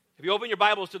If you open your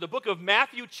Bibles to the book of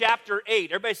Matthew chapter 8.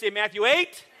 Everybody say Matthew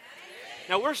 8.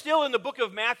 Now, we're still in the book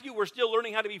of Matthew. We're still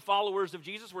learning how to be followers of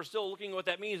Jesus. We're still looking at what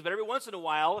that means. But every once in a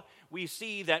while, we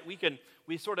see that we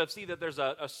sort of see that there's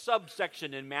a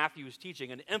subsection in Matthew's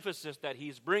teaching, an emphasis that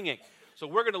he's bringing. So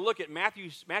we're going to look at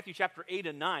Matthew chapter 8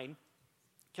 and 9.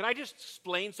 Can I just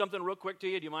explain something real quick to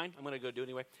you? Do you mind? I'm going to go do it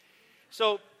anyway.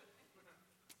 So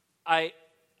I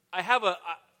have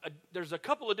there's a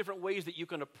couple of different ways that you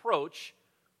can approach,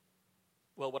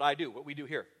 well, what we do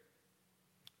here.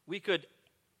 We could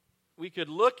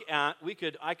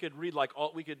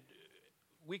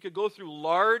go through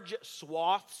large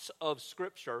swaths of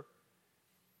Scripture,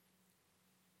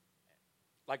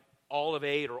 like all of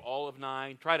 8 or all of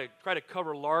 9. Try to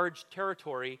cover large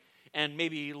territory, and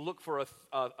maybe look for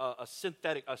a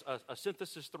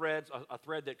synthesis thread, a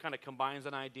thread that kind of combines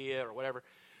an idea or whatever,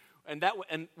 and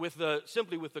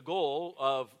simply with the goal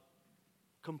of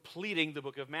completing the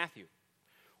book of Matthew.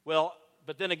 Well,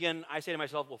 but then again, I say to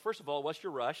myself, well, first of all, what's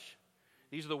your rush?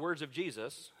 These are the words of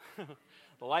Jesus.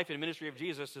 The life and ministry of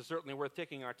Jesus is certainly worth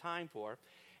taking our time for.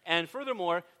 And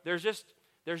furthermore, there's just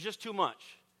too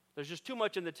much. There's just too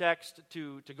much in the text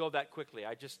to go that quickly.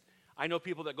 I know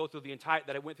people that went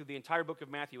through the entire book of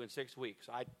Matthew in 6 weeks.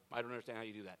 I don't understand how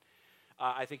you do that.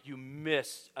 I think you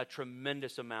miss a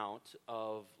tremendous amount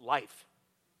of life.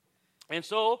 And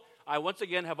so I once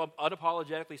again have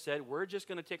unapologetically said, we're just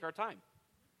going to take our time.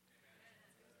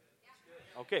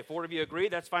 Okay, 4 of you agree.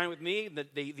 That's fine with me.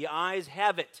 The ayes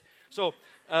have it. So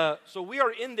we are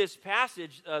in this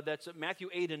passage that's Matthew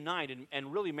 8 and 9,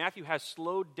 and really Matthew has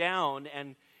slowed down,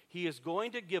 and he is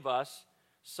going to give us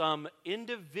some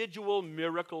individual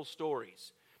miracle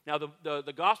stories. Now,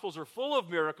 the Gospels are full of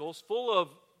miracles, full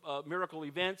of miracle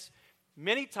events.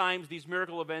 Many times these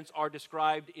miracle events are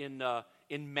described in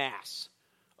mass.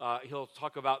 They'll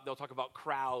talk about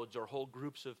crowds or whole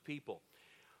groups of people.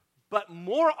 But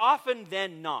more often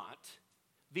than not,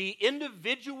 the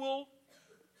individual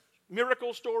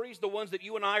miracle stories, the ones that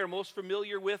you and I are most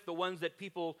familiar with, the ones that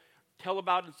people tell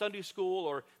about in Sunday school,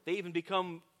 or they even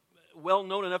become well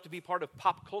known enough to be part of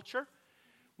pop culture,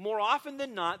 more often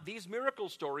than not, these miracle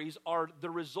stories are the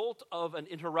result of an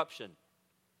interruption.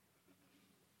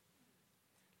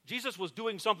 Jesus was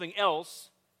doing something else,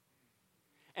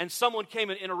 and someone came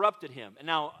and interrupted him. And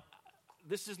now,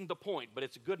 this isn't the point, but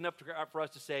it's good enough for us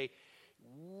to say,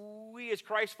 we as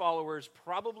Christ followers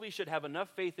probably should have enough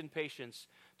faith and patience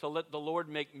to let the Lord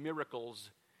make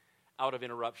miracles out of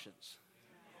interruptions.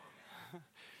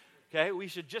 Okay, we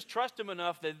should just trust Him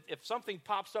enough that if something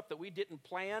pops up that we didn't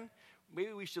plan,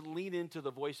 maybe we should lean into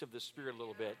the voice of the Spirit a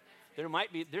little bit. There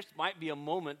might be a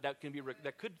moment that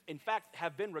could in fact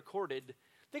have been recorded.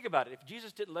 Think about it. If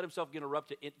Jesus didn't let Himself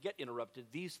get interrupted,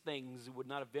 these things would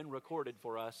not have been recorded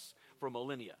for us for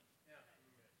millennia.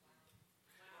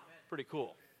 Pretty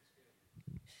cool.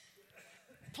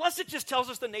 Plus, it just tells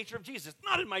us the nature of Jesus.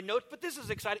 Not in my notes, but this is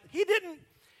exciting. He didn't.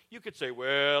 You could say,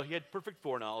 well, He had perfect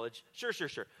foreknowledge. Sure.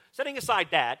 Setting aside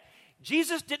that,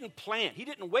 Jesus didn't plan. He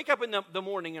didn't wake up in the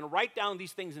morning and write down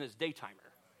these things in His daytimer.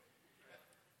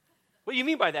 What do you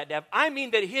mean by that, Dev? I mean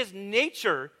that His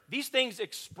nature, these things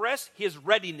express His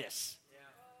readiness.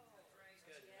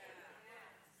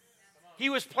 He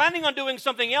was planning on doing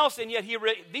something else, and yet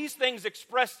these things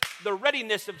express the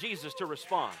readiness of Jesus to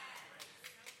respond.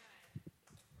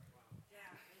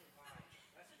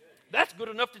 That's good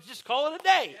enough to just call it a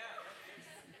day.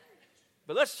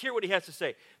 But let's hear what he has to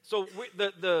say. So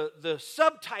the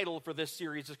subtitle for this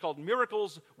series is called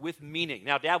Miracles with Meaning.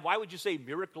 Now, Dad, why would you say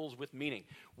miracles with meaning?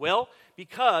 Well,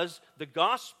 because the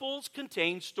Gospels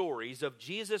contain stories of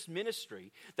Jesus'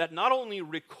 ministry that not only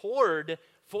record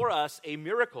for us a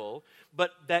miracle,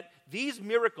 but that these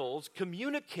miracles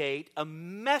communicate a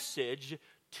message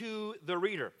to the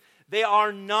reader. They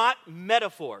are not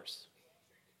metaphors.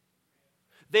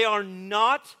 They are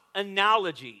not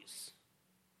analogies.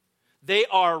 They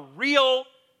are real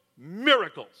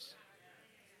miracles.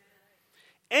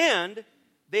 And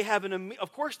they have an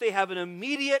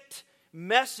immediate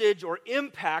message or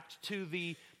impact to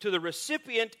the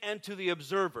recipient and to the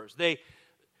observers. They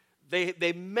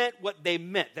meant what they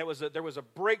meant. There was a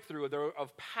breakthrough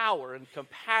of power and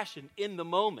compassion in the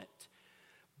moment.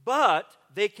 But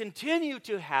they continue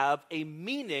to have a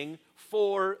meaning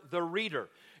for the reader.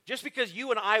 Just because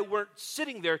you and I weren't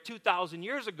sitting there 2,000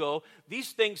 years ago,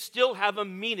 these things still have a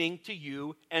meaning to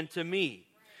you and to me.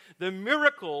 The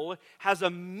miracle has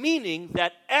a meaning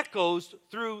that echoes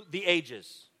through the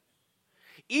ages.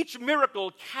 Each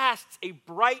miracle casts a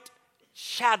bright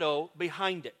shadow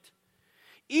behind it.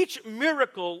 Each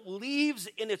miracle leaves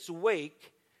in its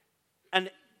wake an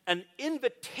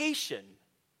invitation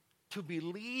to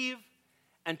believe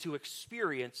and to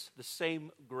experience the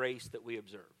same grace that we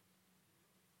observe.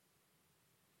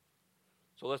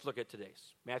 So let's look at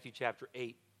today's. Matthew chapter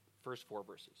 8, first 4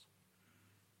 verses.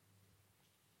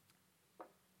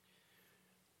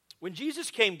 When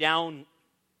Jesus came down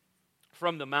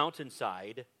from the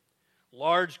mountainside,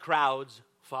 large crowds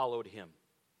followed him.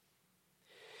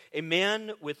 A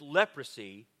man with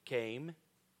leprosy came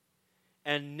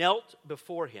and knelt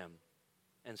before him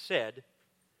and said,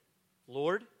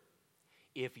 "Lord,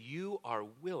 if you are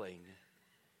willing,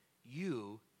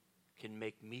 you can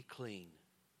make me clean."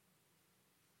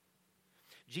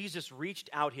 Jesus reached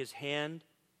out his hand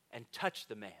and touched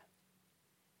the man.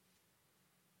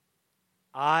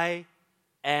 "I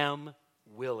am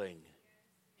willing,"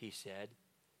 he said,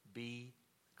 "be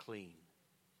clean."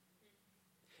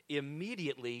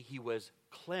 Immediately he was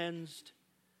cleansed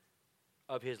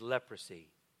of his leprosy.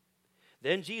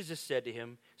 Then Jesus said to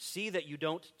him, "See that you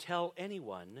don't tell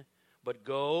anyone, but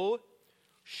go,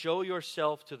 show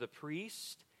yourself to the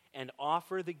priest, and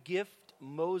offer the gift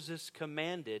Moses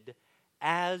commanded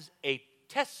as a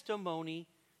testimony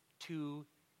to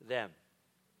them."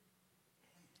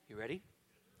 You ready?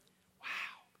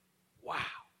 Wow.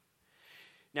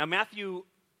 Now Matthew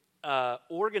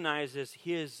organizes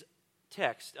his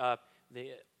text.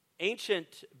 The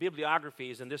ancient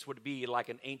bibliographies, and this would be like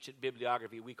an ancient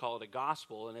bibliography, we call it a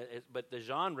gospel, but the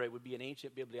genre would be an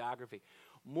ancient bibliography.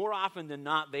 More often than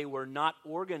not, they were not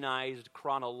organized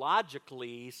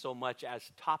chronologically so much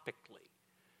as topically.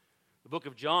 The book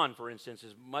of John, for instance,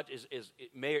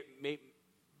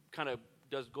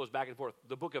 goes back and forth.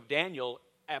 The book of Daniel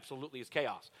absolutely is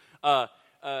chaos.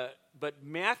 But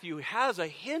Matthew has a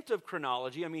hint of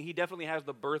chronology. I mean, he definitely has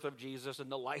the birth of Jesus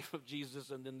and the life of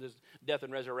Jesus and then this death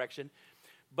and resurrection.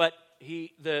 But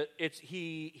he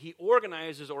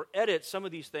organizes or edits some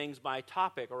of these things by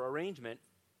topic or arrangement.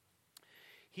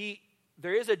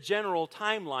 There is a general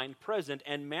timeline present,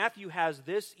 and Matthew has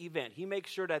this event. He makes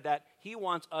sure that he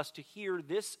wants us to hear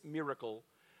this miracle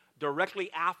directly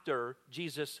after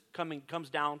Jesus comes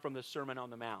down from the Sermon on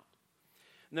the Mount.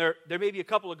 And there may be a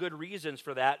couple of good reasons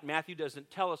for that. Matthew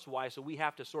doesn't tell us why, so we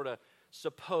have to sort of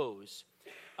suppose.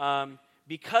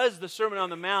 Because the Sermon on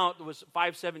the Mount was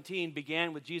 5:17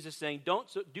 began with Jesus saying,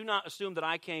 "Do not assume that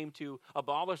I came to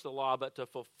abolish the law, but to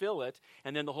fulfill it."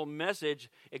 And then the whole message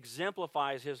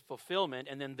exemplifies his fulfillment.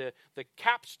 And then the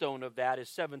capstone of that is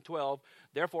 7:12.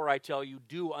 "Therefore I tell you,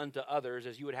 do unto others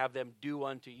as you would have them do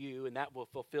unto you," and that will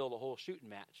fulfill the whole shooting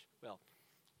match. Well,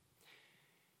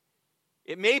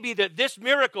 it may be that this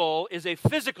miracle is a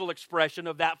physical expression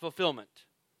of that fulfillment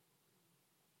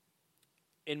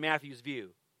in Matthew's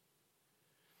view.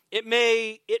 It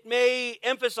may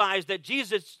emphasize that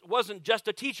Jesus wasn't just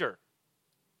a teacher.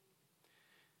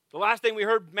 The last thing we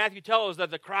heard Matthew tell us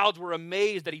that the crowds were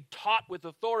amazed that he taught with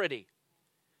authority.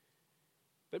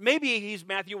 But maybe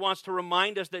Matthew wants to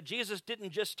remind us that Jesus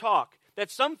didn't just talk,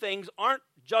 that some things aren't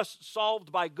just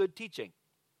solved by good teaching.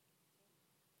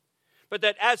 But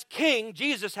that as king,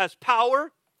 Jesus has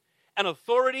power and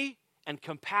authority and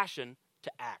compassion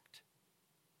to act.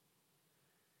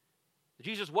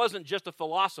 Jesus wasn't just a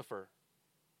philosopher.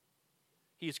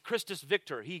 He is Christus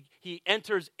Victor. He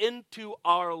enters into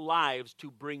our lives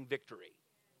to bring victory.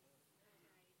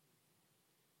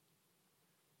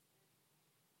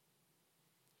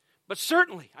 But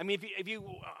certainly, I mean,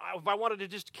 if I wanted to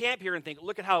just camp here and think,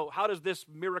 look at how does this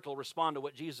miracle respond to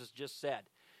what Jesus just said?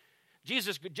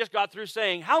 Jesus just got through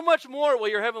saying, "How much more will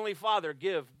your heavenly Father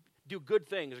give good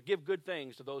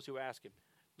things to those who ask him?"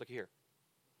 Look here.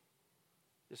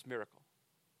 This miracle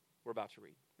we're about to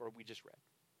read, or we just read.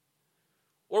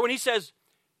 Or when he says,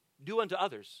 "Do unto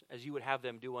others as you would have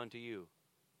them do unto you."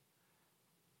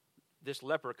 This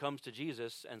leper comes to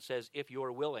Jesus and says, "If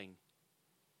you're willing."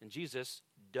 And Jesus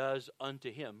does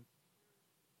unto him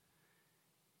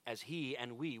as he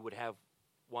and we would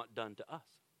want done to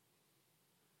us.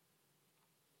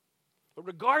 But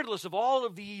regardless of all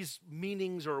of these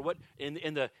meanings or what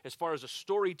as far as a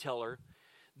storyteller,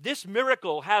 this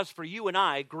miracle has for you and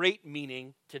I great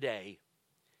meaning today.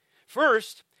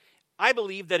 First, I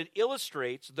believe that it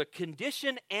illustrates the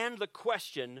condition and the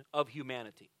question of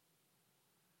humanity.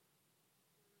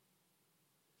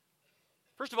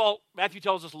 First of all, Matthew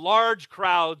tells us large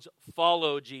crowds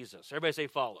follow Jesus. Everybody say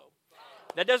follow.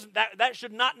 That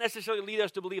should not necessarily lead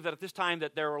us to believe that at this time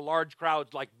that there were large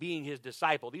crowds like being his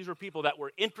disciple. These were people that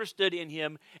were interested in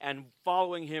him and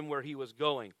following him where he was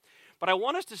going. But I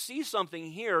want us to see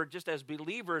something here, just as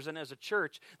believers and as a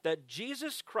church, that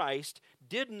Jesus Christ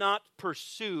did not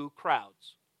pursue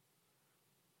crowds.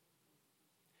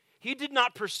 He did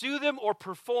not pursue them or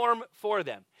perform for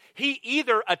them. He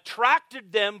either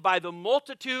attracted them by the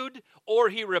multitude or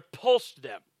he repulsed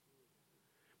them.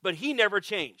 But he never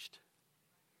changed.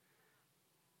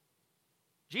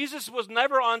 Jesus was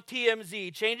never on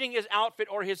TMZ changing his outfit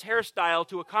or his hairstyle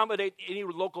to accommodate any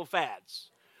local fads.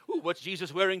 Ooh, what's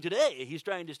Jesus wearing today? He's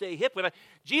trying to stay hip with it.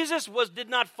 Jesus did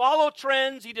not follow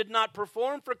trends. He did not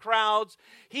perform for crowds.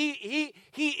 He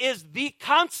is the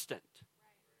constant.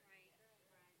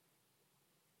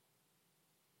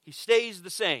 He stays the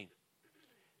same.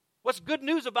 What's good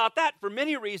news about that for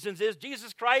many reasons is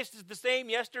Jesus Christ is the same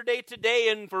yesterday, today,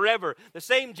 and forever. The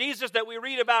same Jesus that we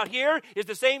read about here is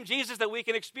the same Jesus that we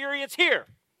can experience here.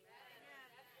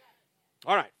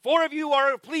 All right, 4 of you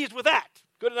are pleased with that.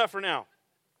 Good enough for now.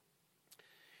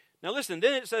 Now listen,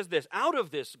 then it says this, out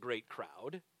of this great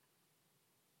crowd,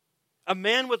 a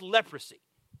man with leprosy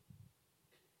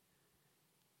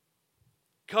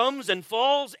comes and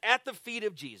falls at the feet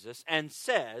of Jesus and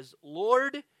says,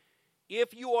 Lord,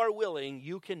 if you are willing,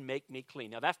 you can make me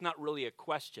clean. Now that's not really a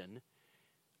question,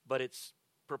 but it's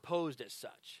proposed as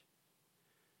such.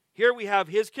 Here we have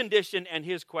his condition and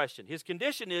his question. His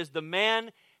condition is the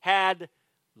man had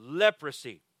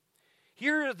leprosy.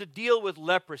 Here is the deal with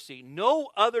leprosy. No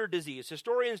other disease,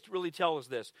 historians really tell us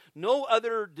this, no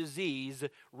other disease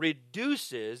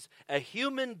reduces a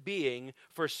human being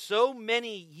for so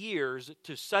many years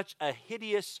to such a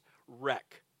hideous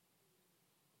wreck.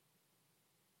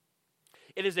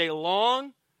 It is a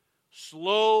long,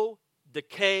 slow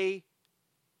decay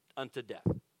unto death.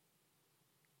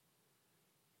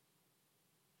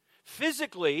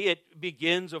 Physically, it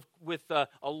begins with a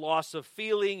loss of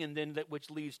feeling, and then which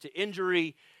leads to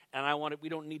injury. And we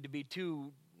don't need to be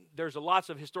too. There's lots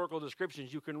of historical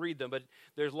descriptions, you can read them, but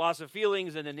there's loss of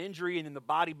feelings and an injury, and then the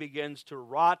body begins to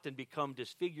rot and become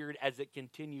disfigured as it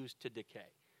continues to decay.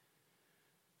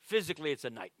 Physically, it's a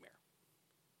nightmare.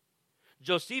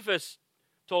 Josephus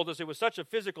told us it was such a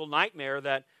physical nightmare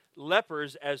that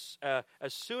lepers, as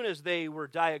soon as they were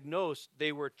diagnosed,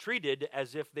 they were treated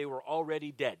as if they were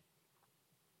already dead.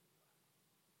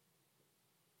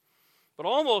 But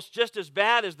almost just as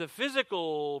bad as the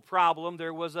physical problem,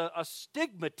 there was a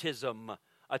stigmatism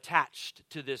attached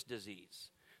to this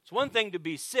disease. It's one thing to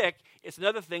be sick, it's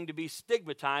another thing to be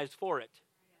stigmatized for it.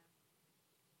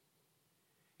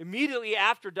 Immediately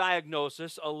after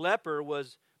diagnosis, a leper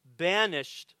was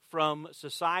banished from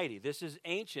society. This is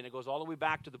ancient. It goes all the way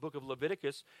back to the book of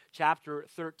Leviticus, chapter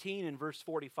 13 and verse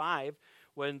 45,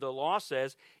 when the law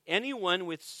says, anyone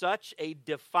with such a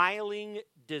defiling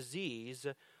disease,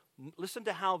 listen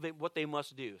to what they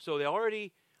must do. So they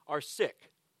already are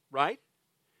sick, right?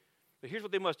 But here's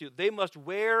what they must do. They must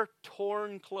wear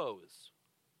torn clothes.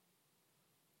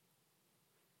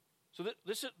 So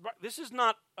this is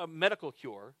not a medical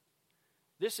cure.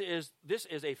 This is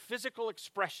a physical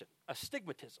expression, a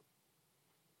stigmatism.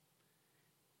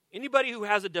 Anybody who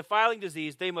has a defiling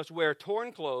disease, they must wear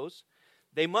torn clothes.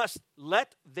 They must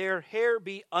let their hair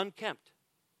be unkempt.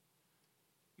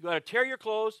 You got to tear your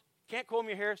clothes. Can't comb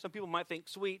your hair. Some people might think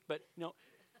sweet, but no.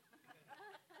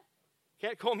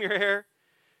 Can't comb your hair.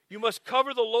 You must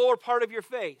cover the lower part of your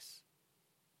face.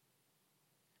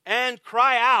 And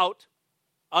cry out,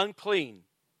 unclean,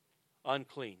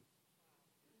 unclean.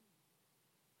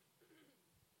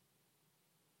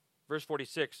 Verse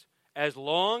 46, as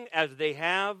long as they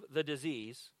have the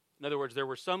disease, in other words, there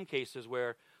were some cases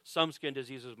where some skin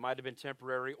diseases might have been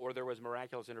temporary or there was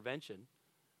miraculous intervention.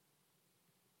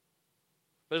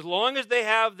 But as long as they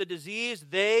have the disease,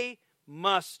 they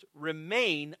must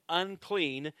remain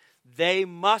unclean. They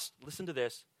must, listen to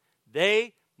this,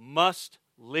 they must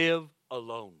live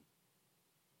alone.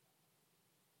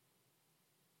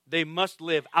 They must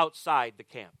live outside the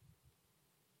camp.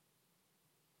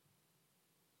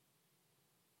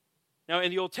 Now,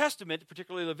 in the Old Testament,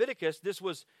 particularly Leviticus, this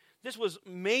was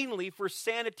mainly for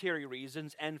sanitary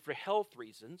reasons and for health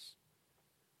reasons.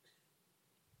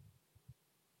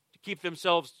 To keep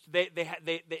themselves, they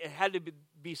had to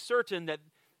be certain that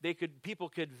people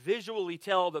could visually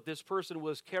tell that this person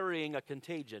was carrying a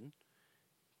contagion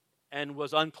and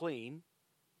was unclean.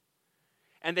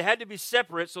 And they had to be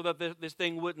separate so that this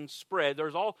thing wouldn't spread. There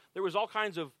was all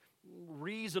kinds of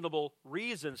reasonable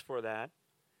reasons for that.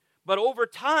 But over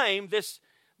time, the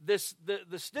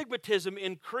stigmatism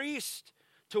increased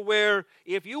to where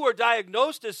if you were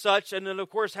diagnosed as such, and then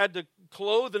of course had to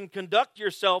clothe and conduct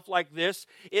yourself like this,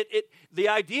 the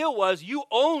idea was you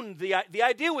owned the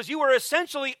idea was you were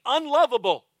essentially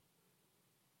unlovable.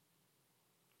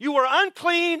 You were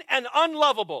unclean and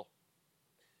unlovable.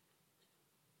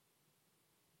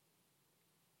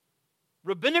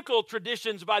 rabbinical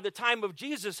traditions by the time of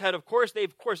Jesus had,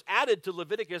 they've added to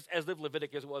Leviticus, as if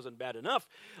Leviticus wasn't bad enough.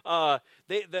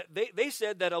 They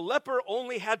said that a leper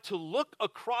only had to look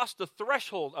across the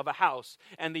threshold of a house,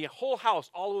 and the whole house,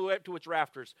 all the way up to its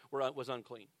rafters, was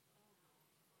unclean.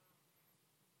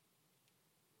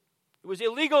 It was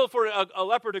illegal for a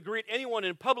leper to greet anyone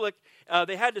in public.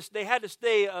 They had to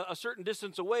stay a certain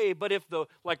distance away. But if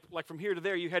like from here to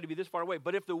there, you had to be this far away.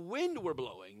 But if the wind were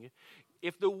blowing,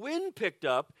 if the wind picked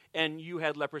up and you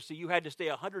had leprosy, you had to stay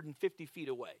 150 feet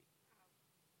away.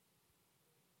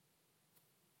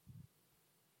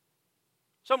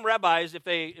 Some rabbis, if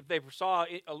they saw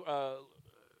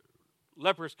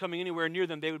lepers coming anywhere near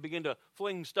them, they would begin to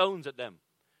fling stones at them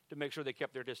to make sure they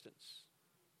kept their distance.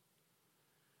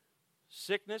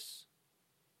 Sickness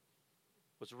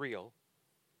was real,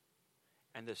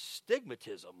 and the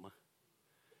stigmatism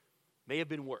may have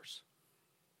been worse.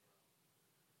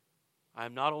 I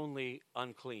am not only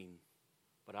unclean,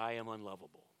 but I am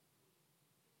unlovable.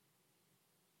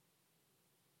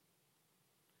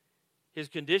 His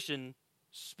condition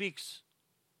speaks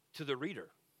to the reader.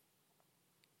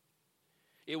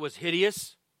 It was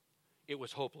hideous. It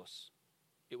was hopeless.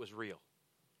 It was real.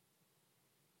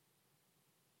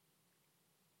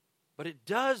 But it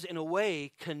does, in a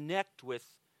way, connect with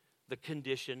the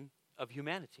condition of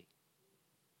humanity.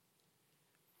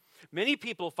 Many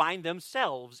people find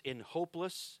themselves in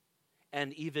hopeless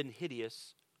and even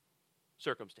hideous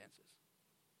circumstances.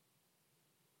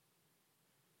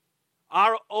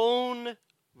 Our own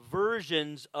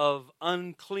versions of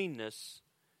uncleanness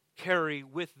carry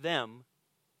with them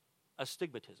a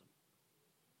stigmatism.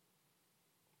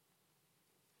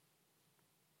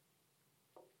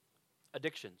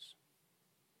 Addictions.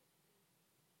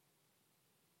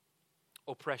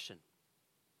 Oppression,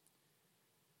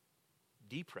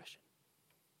 depression,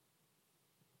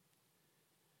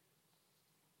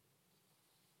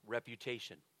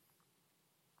 reputation,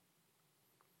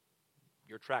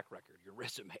 your track record, your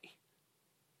resume,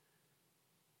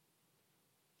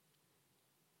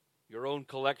 your own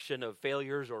collection of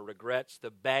failures or regrets,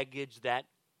 the baggage that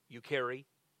you carry,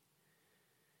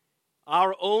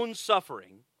 our own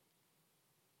suffering,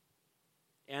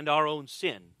 and our own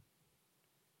sin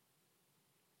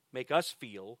make us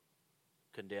feel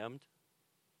condemned,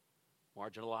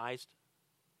 marginalized,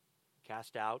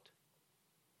 cast out,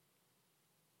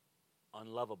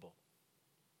 unlovable.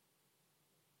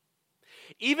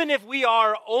 Even if we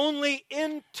are only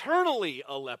internally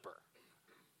a leper,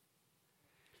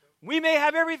 we may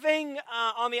have everything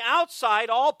on the outside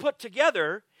all put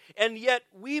together, and yet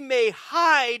we may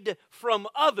hide from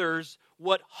others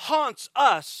what haunts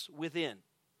us within.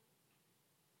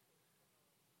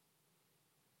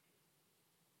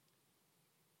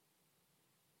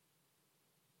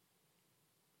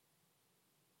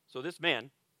 So this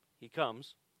man, he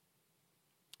comes,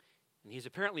 and he's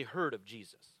apparently heard of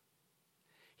Jesus.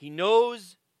 He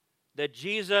knows that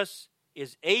Jesus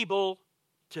is able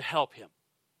to help him.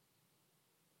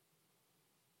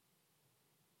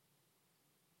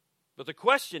 But the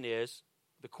question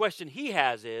he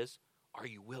has is, are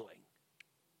you willing?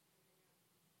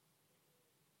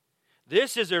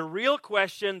 This is a real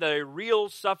question that a real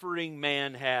suffering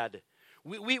man had.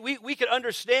 We could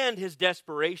understand his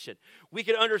desperation. We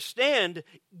could understand,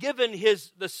 given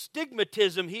the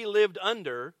stigmatism he lived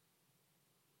under,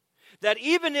 that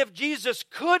even if Jesus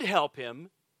could help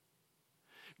him,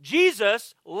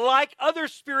 Jesus, like other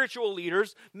spiritual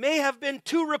leaders, may have been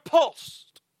too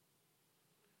repulsed.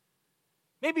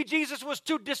 Maybe Jesus was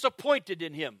too disappointed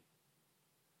in him.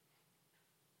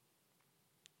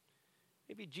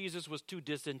 Maybe Jesus was too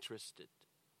disinterested.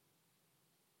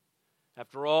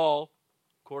 After all,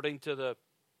 according to the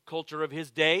culture of his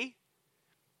day,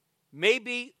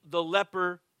 maybe the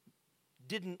leper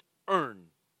didn't earn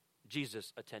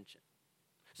Jesus' attention.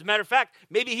 As a matter of fact,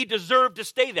 maybe he deserved to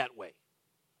stay that way.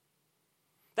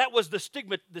 That was the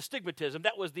stigmatism.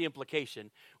 That was the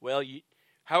implication. Well,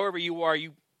 however you are,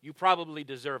 you probably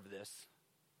deserve this.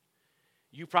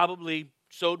 You probably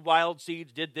sowed wild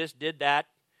seeds, did this, did that.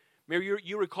 Maybe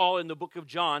you recall in the book of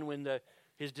John when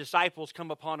his disciples come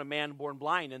upon a man born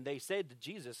blind, and they said to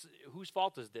Jesus, whose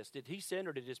fault is this? Did he sin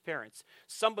or did his parents?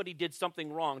 Somebody did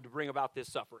something wrong to bring about this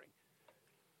suffering.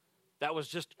 That was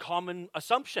just common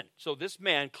assumption. So this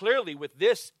man, clearly with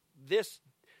this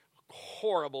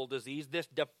horrible disease, this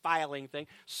defiling thing,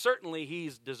 certainly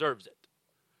he deserves it.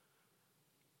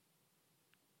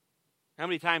 How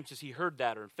many times has he heard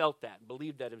that or felt that and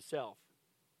believed that himself?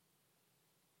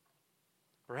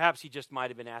 Perhaps he just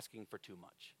might have been asking for too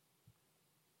much.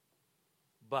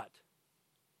 But,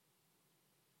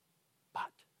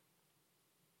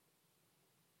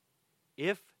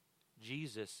 If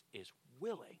Jesus is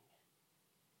willing,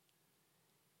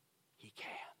 he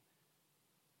can.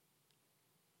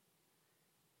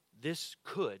 This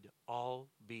could all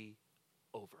be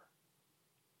over.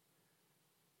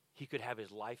 He could have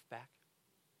his life back.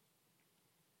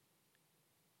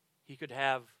 He could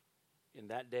have, in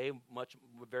that day,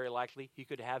 very likely, he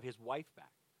could have his wife back,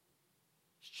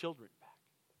 his children back,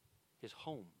 his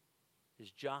home, his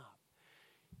job.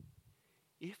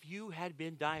 If you had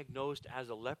been diagnosed as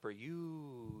a leper,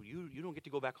 you don't get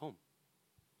to go back home.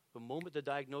 The moment the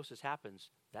diagnosis happens,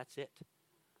 that's it.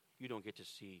 You don't get to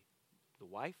see the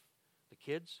wife, the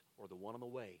kids, or the one on the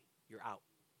way. You're out.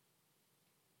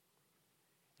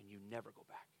 And you never go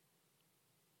back.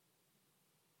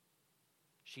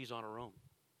 She's on her own.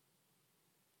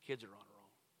 Kids are on her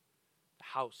own. The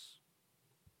house,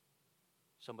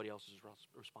 somebody else's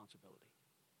responsibility.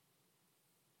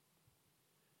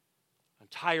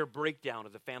 Entire breakdown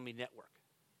of the family network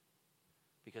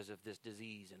because of this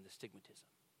disease and the stigmatism.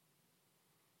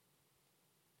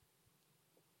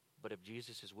 But if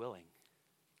Jesus is willing,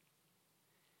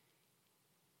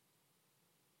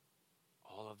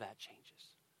 all of that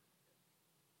changes.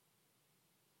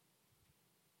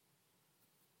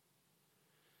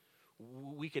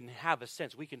 We can have a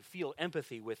sense, we can feel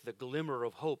empathy with the glimmer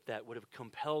of hope that would have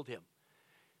compelled him.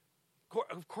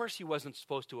 Of course he wasn't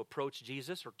supposed to approach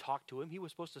Jesus or talk to him. He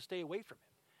was supposed to stay away from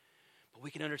him. But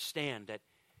we can understand that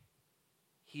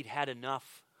he'd had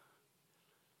enough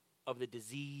of the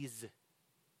disease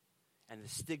and the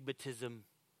stigmatism.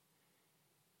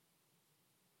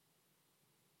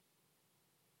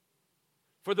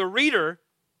 For the reader,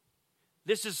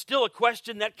 this is still a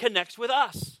question that connects with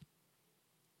us.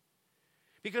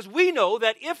 Because we know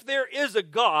that if there is a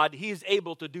God, he's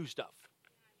able to do stuff.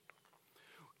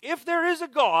 If there is a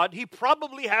God, he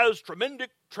probably has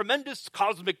tremendous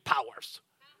cosmic powers.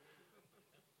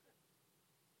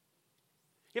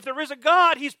 If there is a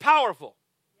God, he's powerful.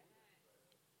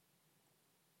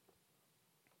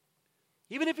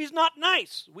 Even if he's not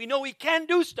nice, we know he can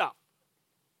do stuff.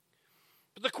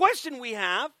 But the question we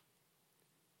have,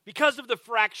 because of the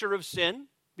fracture of sin,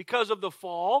 because of the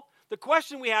fall, the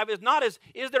question we have is not is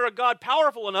there a God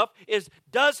powerful enough, is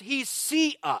does he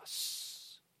see us?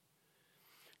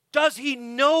 Does he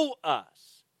know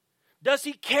us? Does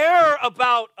he care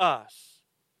about us?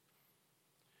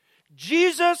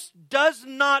 Jesus does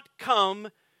not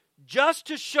come just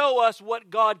to show us what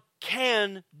God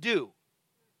can do.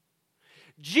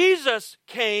 Jesus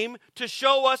came to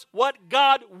show us what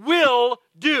God will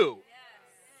do.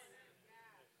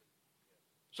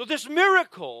 So this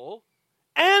miracle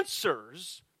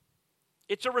answers,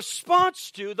 it's a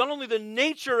response to not only the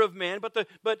nature of man, we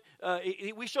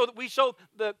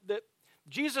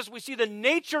see the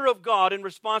nature of God in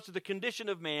response to the condition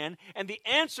of man, and the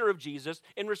answer of Jesus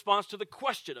in response to the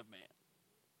question of man.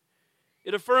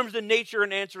 It affirms the nature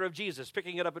and answer of Jesus,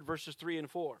 picking it up at verses 3 and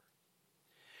 4.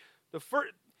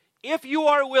 If you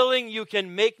are willing, you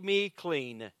can make me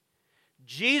clean.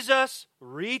 Jesus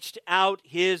reached out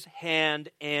his hand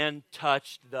and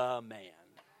touched the man.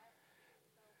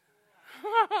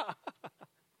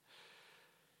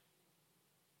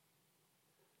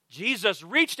 Jesus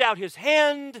reached out his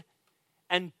hand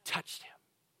and touched him.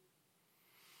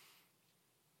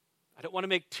 I don't want to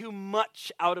make too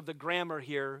much out of the grammar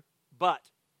here, but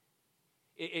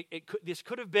this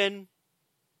could have been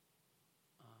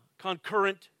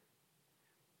concurrent,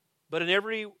 but in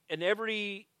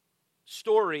every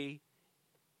story,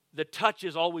 the touch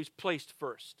is always placed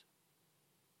first.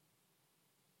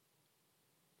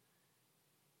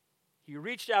 He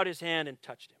reached out his hand and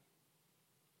touched him.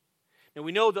 Now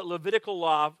we know that Levitical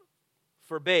law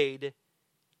forbade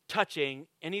touching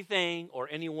anything or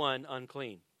anyone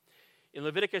unclean. In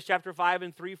Leviticus chapter 5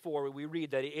 and 3-4, we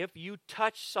read that if you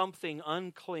touch something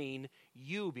unclean,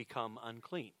 you become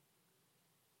unclean.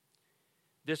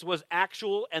 This was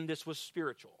actual and this was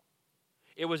spiritual.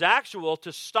 It was actual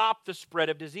to stop the spread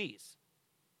of disease.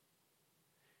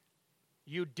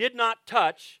 You did not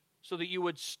touch so that you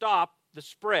would stop the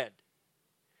spread.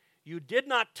 You did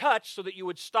not touch so that you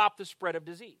would stop the spread of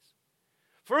disease.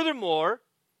 Furthermore,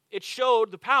 it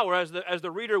showed the power, as the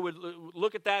reader would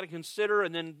look at that and consider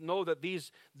and then know that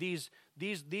these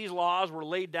laws were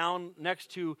laid down next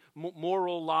to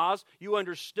moral laws. You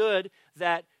understood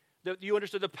that you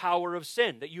understood the power of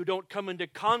sin, that you don't come into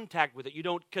contact with it. You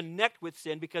don't connect with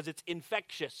sin because it's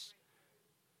infectious.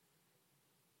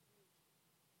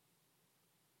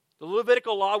 The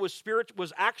Levitical law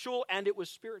was actual and it was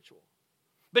spiritual.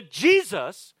 But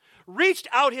Jesus reached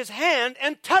out his hand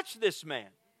and touched this man.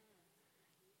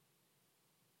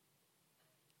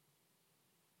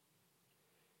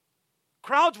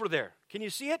 crowds were there. Can you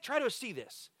see it? Try to see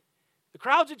this. The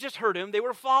crowds had just heard him. They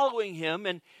were following him.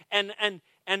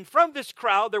 And from this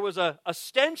crowd, there was a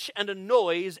stench and a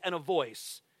noise and a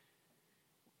voice.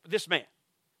 This man.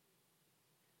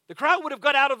 The crowd would have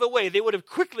got out of the way. They would have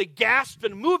quickly gasped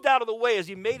and moved out of the way as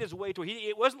he made his way to it.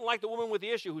 It wasn't like the woman with the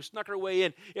issue who snuck her way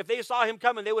in. If they saw him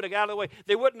coming, they would have got out of the way.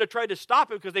 They wouldn't have tried to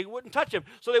stop him because they wouldn't touch him.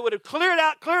 So they would have cleared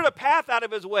a path out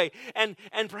of his way. And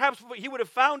perhaps he would have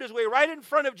found his way right in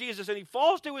front of Jesus, and he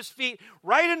falls to his feet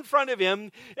right in front of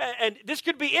him. And this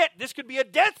could be it. This could be a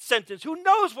death sentence. Who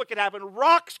knows what could happen?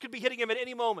 Rocks could be hitting him at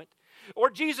any moment. Or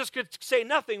Jesus could say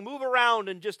nothing, move around,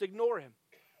 and just ignore him.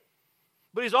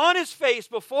 But he's on his face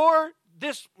before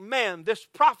this man, this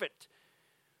prophet.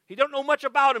 He don't know much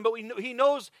about him, but he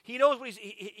knows he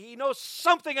knows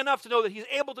something enough to know that he's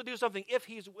able to do something if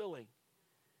he's willing.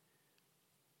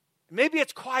 Maybe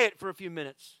it's quiet for a few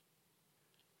minutes.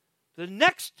 The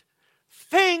next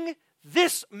thing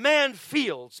this man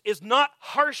feels is not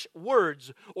harsh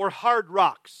words or hard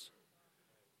rocks.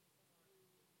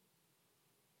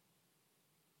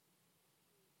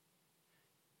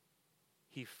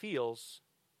 He feels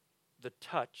the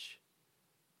touch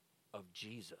of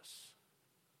Jesus.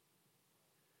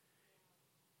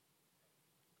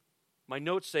 My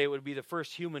notes say it would be the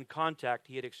first human contact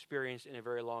he had experienced in a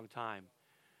very long time.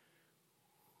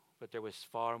 But there was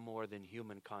far more than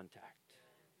human contact.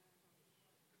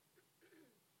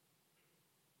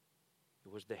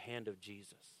 It was the hand of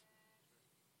Jesus.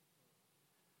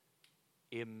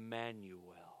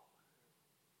 Emmanuel.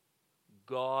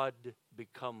 God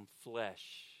become flesh,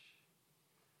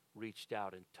 reached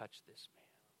out and touched this man.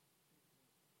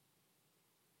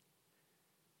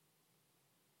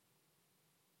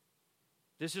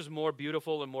 This is more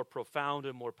beautiful and more profound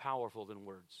and more powerful than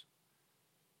words.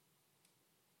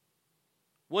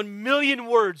 1,000,000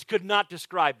 words could not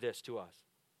describe this to us.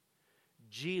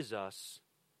 Jesus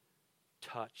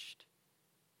touched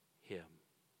him.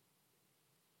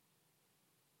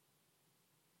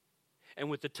 And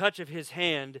with the touch of his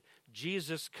hand,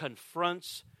 Jesus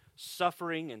confronts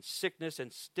suffering and sickness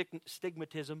and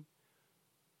stigmatism.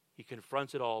 He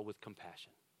confronts it all with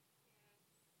compassion.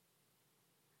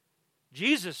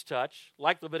 Jesus' touch,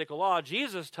 like Levitical law,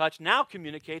 Jesus' touch now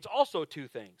communicates also two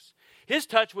things. His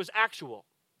touch was actual.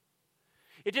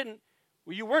 It didn't,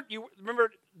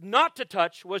 remember, not to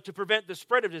touch was to prevent the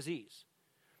spread of disease.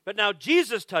 But now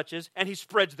Jesus touches and he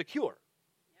spreads the cure.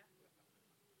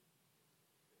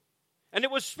 And it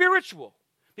was spiritual,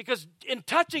 because in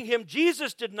touching him,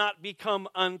 Jesus did not become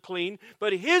unclean,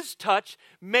 but his touch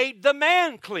made the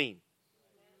man clean.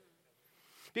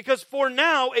 Because for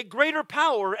now, a greater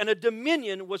power and a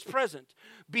dominion was present.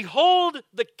 Behold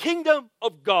the kingdom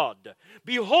of God.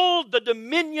 Behold the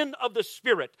dominion of the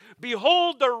Spirit.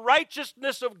 Behold the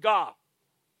righteousness of God.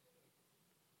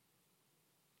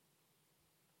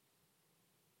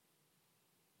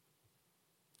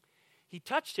 He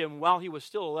touched him while he was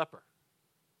still a leper.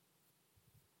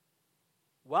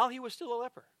 While he was still a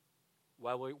leper.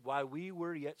 While we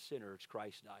were yet sinners,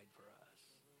 Christ died for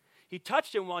us. He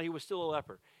touched him while he was still a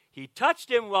leper. He touched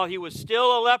him while he was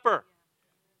still a leper.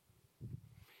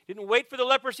 Didn't wait for the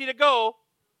leprosy to go.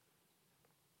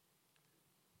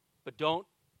 But don't,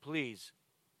 please,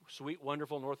 sweet,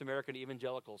 wonderful North American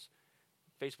evangelicals,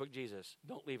 Facebook Jesus,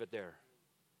 don't leave it there.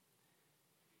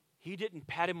 He didn't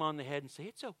pat him on the head and say,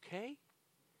 it's okay.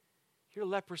 Your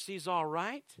leprosy's all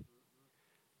right.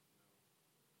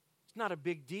 It's not a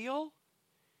big deal.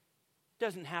 It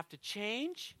doesn't have to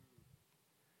change.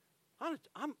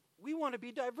 We want to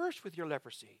be diverse with your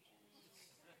leprosy.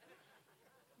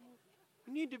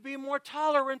 We need to be more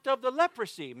tolerant of the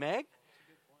leprosy, Meg.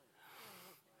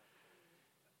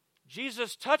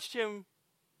 Jesus touched him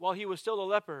while he was still a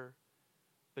leper,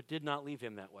 but did not leave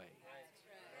him that way.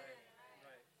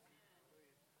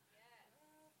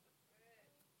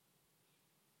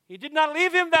 He did not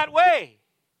leave him that way.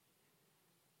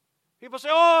 People say,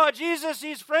 oh, Jesus,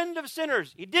 he's friend of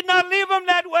sinners. He did not leave him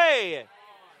that way.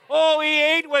 Oh, he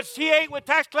ate with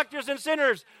tax collectors and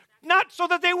sinners. Not so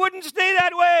that they wouldn't stay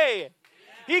that way.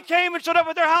 He came and showed up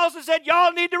at their house and said,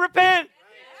 y'all need to repent.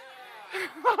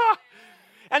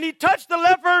 And he touched the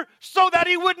leper so that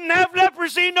he wouldn't have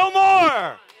leprosy no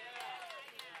more.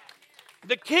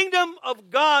 The kingdom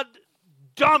of God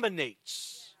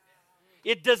dominates.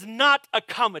 It does not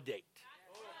accommodate.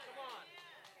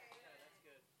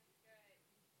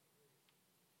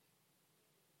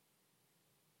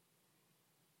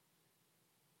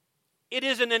 It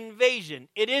is an invasion.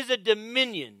 It is a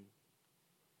dominion.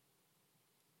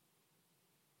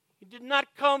 He did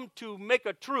not come to make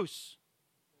a truce.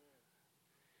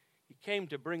 He came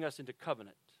to bring us into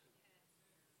covenant.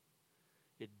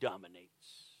 It dominates.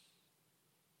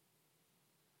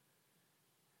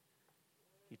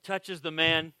 He touches the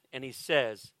man and he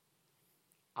says,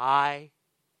 I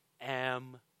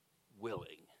am willing.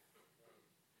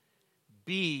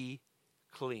 Be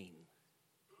clean.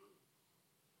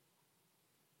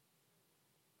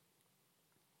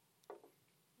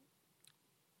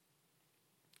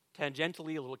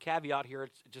 Tangentially, a little caveat here,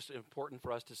 it's just important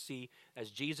for us to see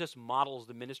as Jesus models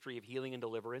the ministry of healing and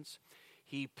deliverance,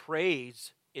 he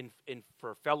prays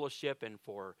for fellowship and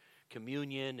for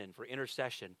communion and for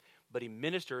intercession, but he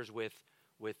ministers with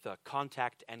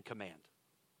contact and command.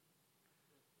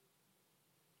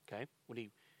 Okay?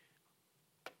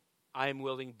 I am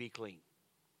willing, be clean.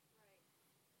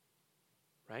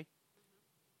 Right?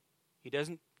 He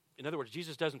doesn't, in other words,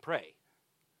 Jesus doesn't pray.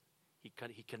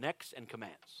 He connects and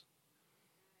commands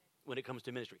when it comes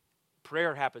to ministry.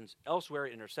 Prayer happens elsewhere,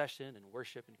 intercession and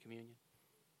worship and communion.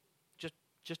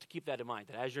 Just to keep that in mind,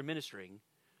 that as you're ministering,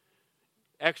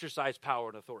 exercise power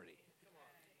and authority.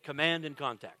 Command and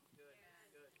contact.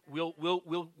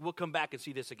 We'll come back and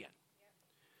see this again.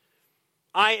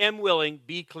 I am willing,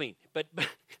 be clean.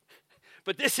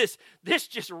 But this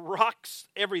just rocks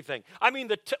everything. I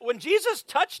mean, when Jesus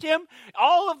touched him,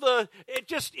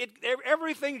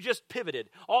 everything just pivoted.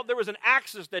 There was an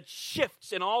axis that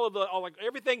shifts in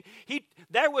everything.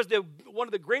 That was one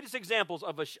of the greatest examples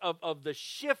of the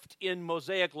shift in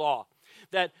Mosaic law.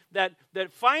 That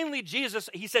finally Jesus,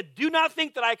 he said, do not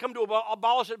think that I come to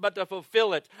abolish it, but to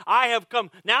fulfill it. I have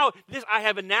come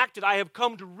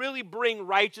to really bring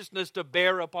righteousness to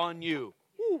bear upon you.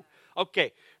 Woo.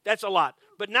 Okay, that's a lot.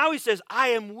 But now he says, I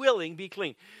am willing, be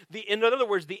clean. In other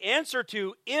words, the answer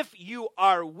to if you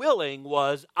are willing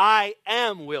was, I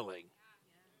am willing.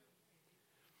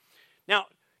 Now,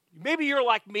 maybe you're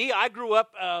like me. I grew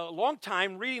up a long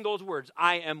time reading those words,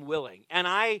 I am willing. And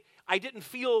I didn't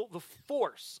feel the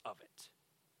force of it.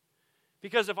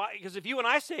 Because if you and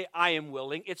I say, I am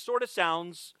willing, it sort of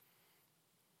sounds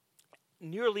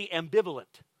nearly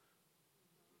ambivalent.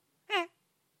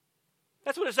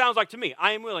 That's what it sounds like to me.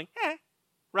 I am willing.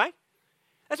 Right?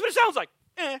 That's what it sounds like.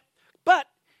 But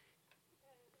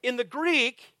in the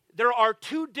Greek, there are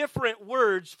two different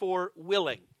words for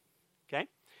willing. Okay?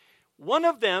 One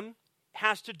of them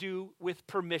has to do with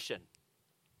permission.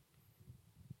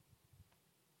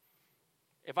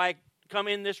 If I come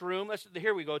in this room,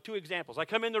 here we go, 2 examples. I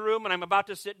come in the room and I'm about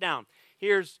to sit down.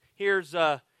 Here's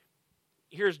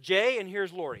Jay and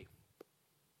here's Lori.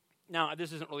 Now,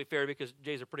 this isn't really fair because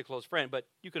Jay's a pretty close friend, but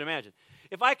you can imagine.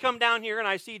 If I come down here and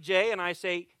I see Jay and I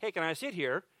say, hey, can I sit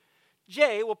here?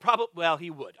 Jay will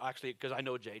he would, actually, because I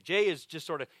know Jay. Jay is just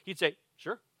sort of, he'd say,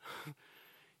 sure.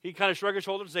 He'd kind of shrug his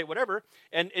shoulders and say, whatever.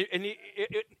 And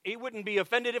he wouldn't be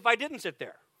offended if I didn't sit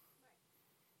there.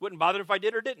 Wouldn't bother if I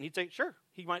did or didn't. He'd say, sure.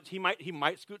 He might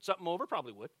scoot something over,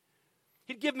 probably would.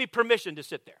 He'd give me permission to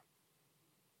sit there.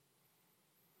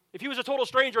 If he was a total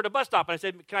stranger at a bus stop and I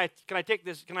said, can I take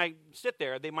this, can I sit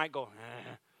there? They might go,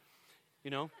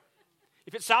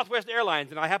 If it's Southwest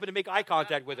Airlines and I happen to make eye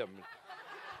contact with him.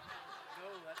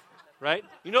 Right?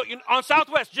 On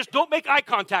Southwest, just don't make eye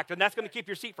contact and that's going to keep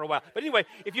your seat for a while. But anyway,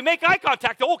 if you make eye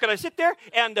contact, can I sit there?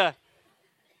 And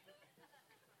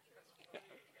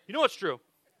what's true?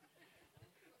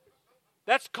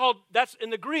 That's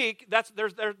in the Greek,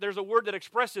 there's a word that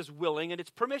expresses willing and it's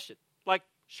permission. Like,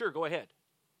 sure, go ahead.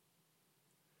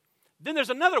 Then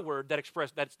there's another word that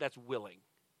expresses that's willing.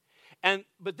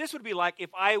 But this would be like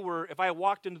if I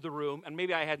walked into the room and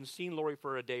maybe I hadn't seen Lori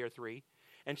for a day or 3,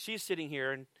 and she's sitting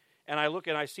here and I look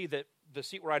and I see that the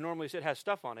seat where I normally sit has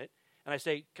stuff on it, and I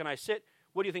say, can I sit?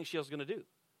 What do you think she's going to do?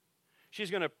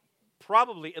 She's going to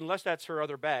probably, unless that's her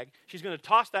other bag, she's going to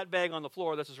toss that bag on the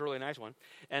floor. This is a really nice one.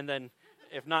 And then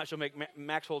if not, she'll make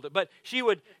Max hold it. But she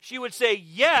would say,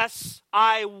 yes,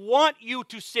 I want you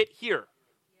to sit here.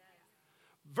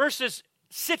 Versus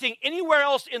sitting anywhere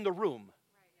else in the room.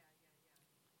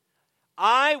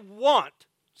 I want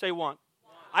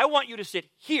you to sit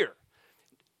here.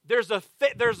 This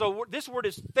word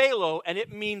is thelo, and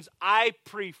it means I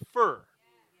prefer.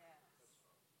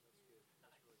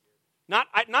 Not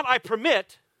I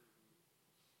permit,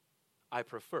 I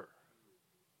prefer.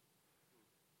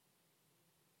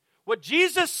 What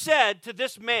Jesus said to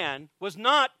this man was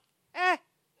not,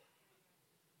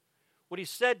 What he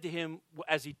said to him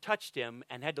as he touched him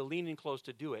and had to lean in close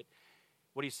to do it,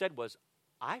 what he said was,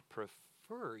 I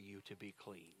prefer you to be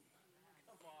clean.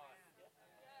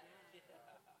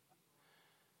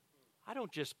 I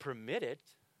don't just permit it.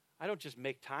 I don't just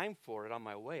make time for it on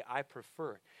my way. I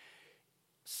prefer it.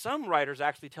 Some writers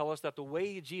actually tell us that the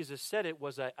way Jesus said it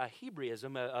was a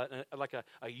Hebraism, like a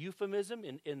euphemism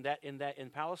in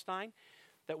Palestine.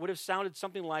 that would have sounded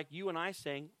something like you and I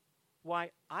saying,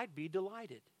 why, I'd be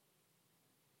delighted.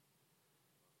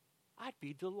 I'd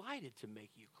be delighted to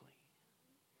make you clean.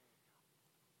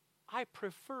 I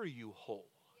prefer you whole.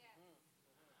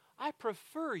 I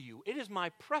prefer you. It is my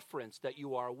preference that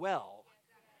you are well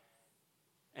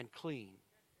and clean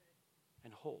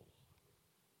and whole.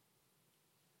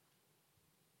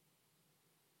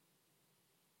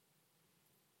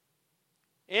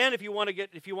 And if you want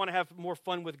to have more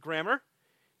fun with grammar,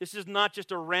 this is not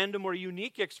just a random or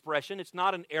unique expression. It's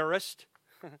not an aorist.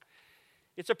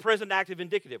 It's a present active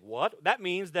indicative. What? That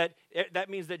means that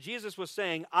Jesus was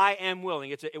saying, I am willing.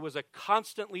 It was a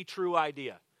constantly true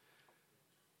idea.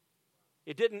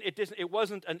 It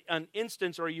wasn't an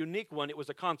instance or a unique one. It was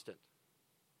a constant.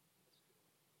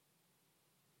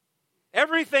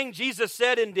 Everything Jesus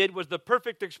said and did was the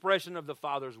perfect expression of the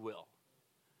Father's will.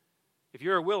 If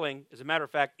you're willing, as a matter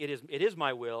of fact, it is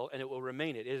my will, and it will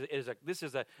remain it. This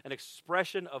is an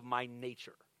expression of my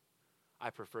nature. I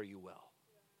prefer you well.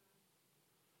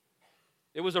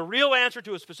 It was a real answer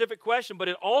to a specific question, but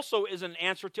it also is an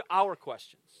answer to our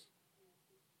questions.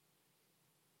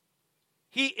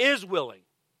 He is willing.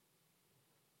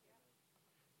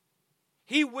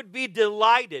 He would be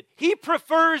delighted. He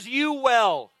prefers you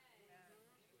well.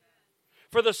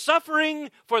 For the suffering,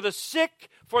 for the sick,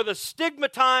 for the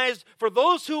stigmatized, for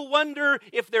those who wonder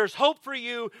if there's hope for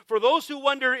you, for those who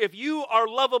wonder if you are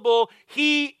lovable,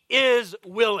 He is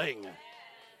willing.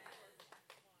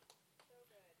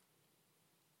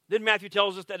 Then Matthew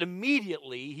tells us that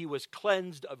immediately he was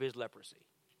cleansed of his leprosy.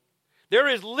 There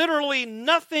is literally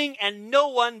nothing and no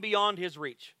one beyond his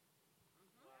reach.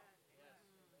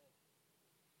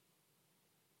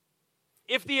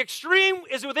 If the extreme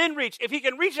is within reach, if he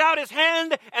can reach out his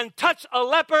hand and touch a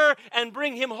leper and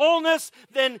bring him wholeness,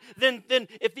 then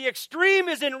if the extreme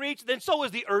is in reach, then so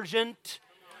is the urgent,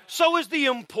 so is the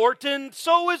important,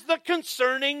 so is the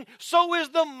concerning, so is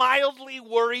the mildly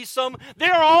worrisome.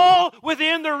 They're all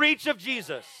within the reach of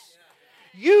Jesus.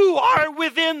 You are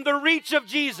within the reach of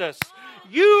Jesus.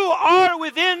 You are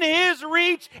within His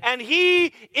reach, and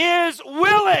He is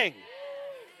willing.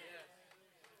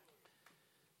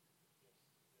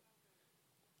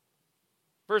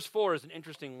 Verse 4 is an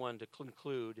interesting one to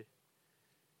conclude.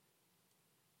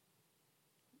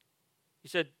 He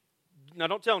said, now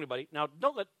don't tell anybody. Now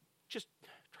just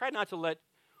try not to let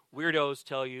weirdos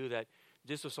tell you that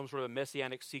this was some sort of a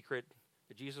messianic secret,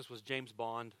 that Jesus was James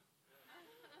Bond.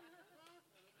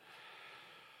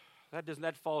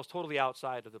 That falls totally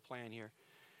outside of the plan here.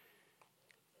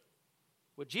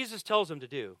 What Jesus tells him to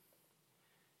do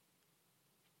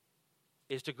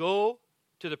is to go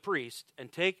to the priest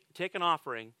and take an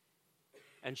offering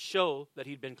and show that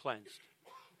he'd been cleansed.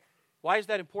 Why is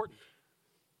that important?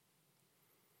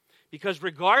 Because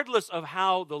regardless of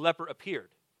how the leper appeared,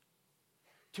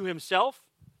 to himself,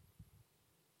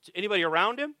 to anybody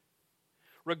around him,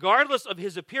 regardless of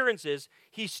his appearances,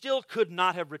 he still could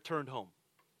not have returned home.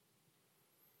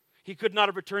 He could not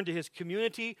have returned to his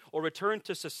community or returned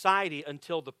to society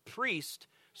until the priest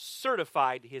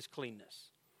certified his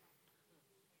cleanness.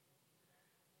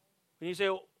 And you say,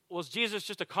 well, was Jesus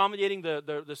just accommodating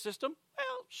the system?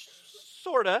 Well,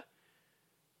 sort of.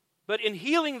 But in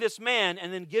healing this man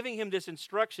and then giving him this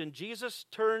instruction, Jesus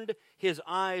turned his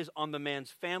eyes on the man's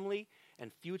family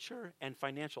and future and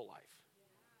financial life.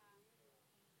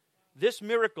 This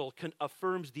miracle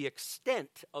affirms the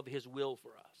extent of his will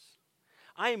for us.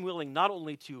 I am willing not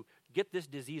only to get this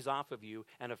disease off of you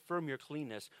and affirm your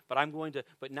cleanness, but I'm going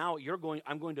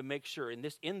to make sure in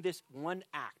this one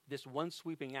act, this one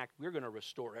sweeping act, we're going to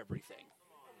restore everything.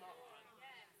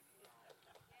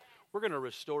 We're going to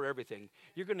restore everything.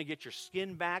 You're going to get your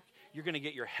skin back. You're going to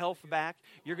get your health back.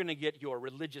 You're going to get your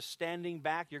religious standing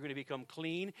back. You're going to become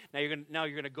clean. Now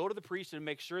you're going to go to the priest and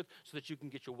make sure so that you can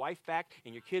get your wife back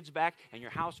and your kids back and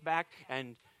your house back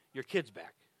and your kids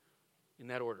back. In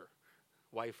that order.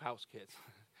 Wife, house, kids.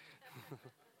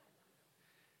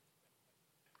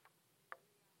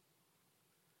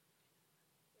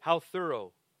 How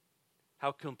thorough,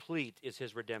 how complete is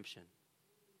his redemption.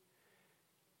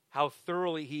 How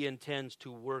thoroughly he intends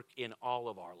to work in all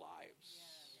of our lives.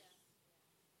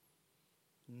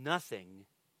 Nothing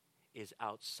is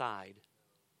outside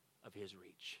of his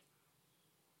reach.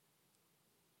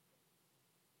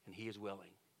 And he is willing.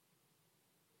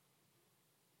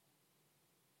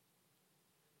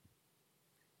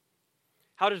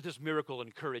 How does this miracle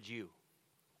encourage you?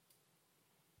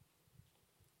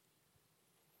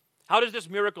 How does this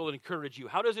miracle encourage you?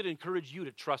 How does it encourage you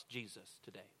to trust Jesus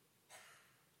today?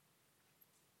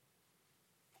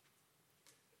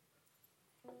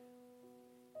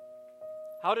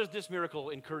 How does this miracle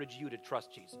encourage you to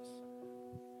trust Jesus,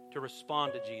 to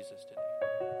respond to Jesus today?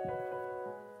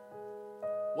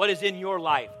 What is in your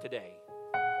life today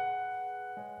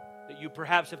that you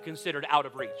perhaps have considered out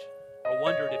of reach or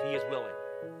wondered if He is willing?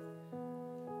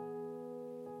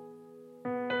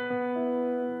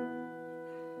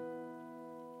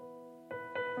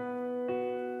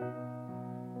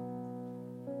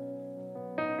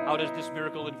 How does this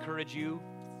miracle encourage you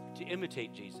to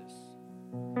imitate Jesus?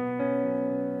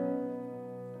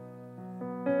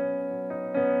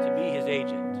 To be His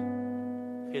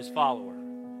agent, His follower.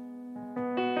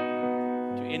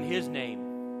 To, in His name,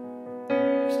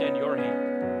 extend your hand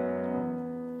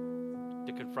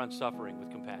to confront suffering with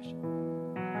compassion.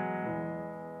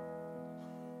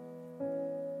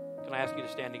 Can I ask you to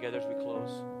stand together as we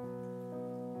close?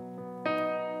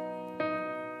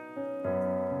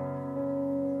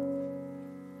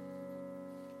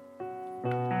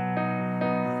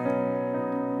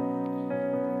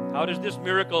 How does this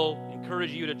miracle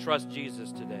encourage you to trust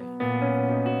Jesus today?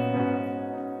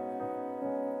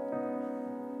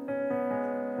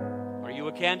 Are you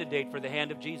a candidate for the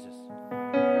hand of Jesus?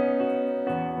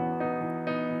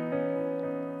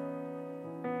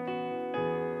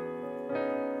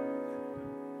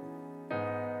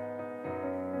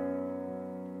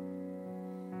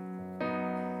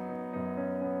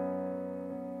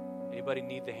 Anybody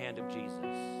need the hand of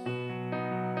Jesus?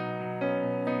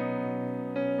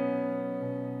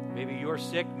 Maybe you're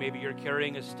sick. Maybe you're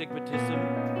carrying a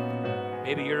stigmatism.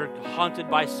 Maybe you're haunted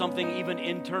by something even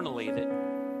internally that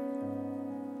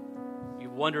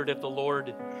you've wondered if the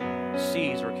Lord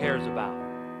sees or cares about.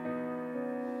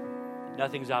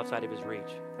 Nothing's outside of His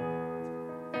reach.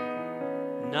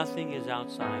 Nothing is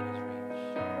outside His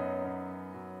reach.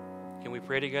 Can we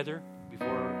pray together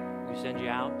before we send you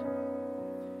out?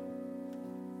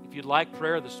 If you'd like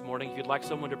prayer this morning, if you'd like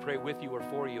someone to pray with you or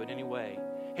for you in any way,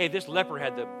 hey, this leper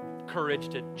had the courage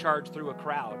to charge through a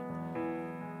crowd.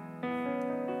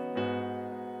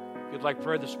 If you'd like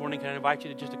prayer this morning, can I invite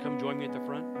you to come join me at the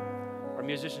front? Our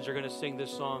musicians are going to sing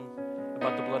this song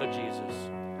about the blood of Jesus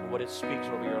and what it speaks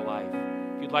over your life.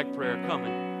 If you'd like prayer, come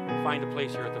and find a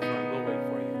place here at the front.